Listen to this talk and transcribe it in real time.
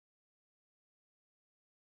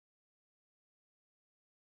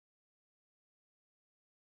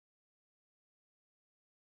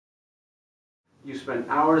You spent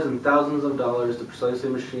hours and thousands of dollars to precisely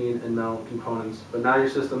machine and mount components, but now your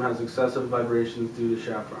system has excessive vibrations due to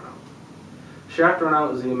shaft runout. Shaft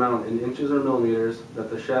runout is the amount in inches or millimeters that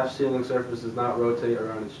the shaft sealing surface does not rotate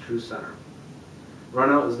around its true center.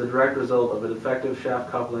 Runout is the direct result of a defective shaft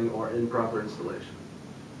coupling or improper installation.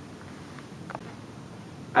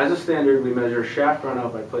 As a standard, we measure shaft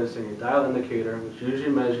runout by placing a dial indicator, which usually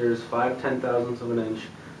measures 5/10,000ths of an inch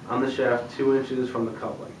on the shaft 2 inches from the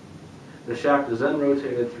coupling. The shaft is then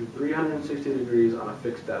rotated through 360 degrees on a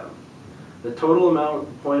fixed datum. The total amount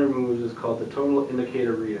the pointer moves is called the total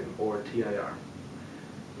indicator reading, or TIR.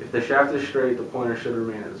 If the shaft is straight, the pointer should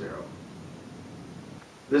remain at 0.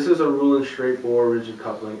 This is a Runout straight bore rigid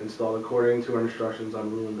coupling installed according to our instructions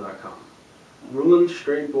on Runout.com. Runout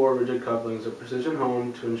straight bore rigid couplings are precision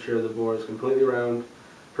honed to ensure the bore is completely round,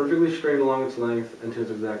 perfectly straight along its length, and to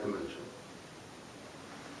its exact dimension.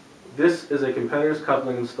 This is a competitor's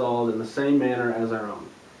coupling installed in the same manner as our own.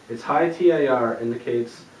 Its high TIR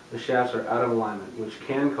indicates the shafts are out of alignment, which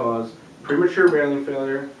can cause premature bearing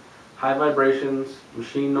failure, high vibrations,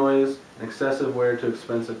 machine noise, and excessive wear to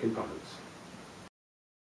expensive components.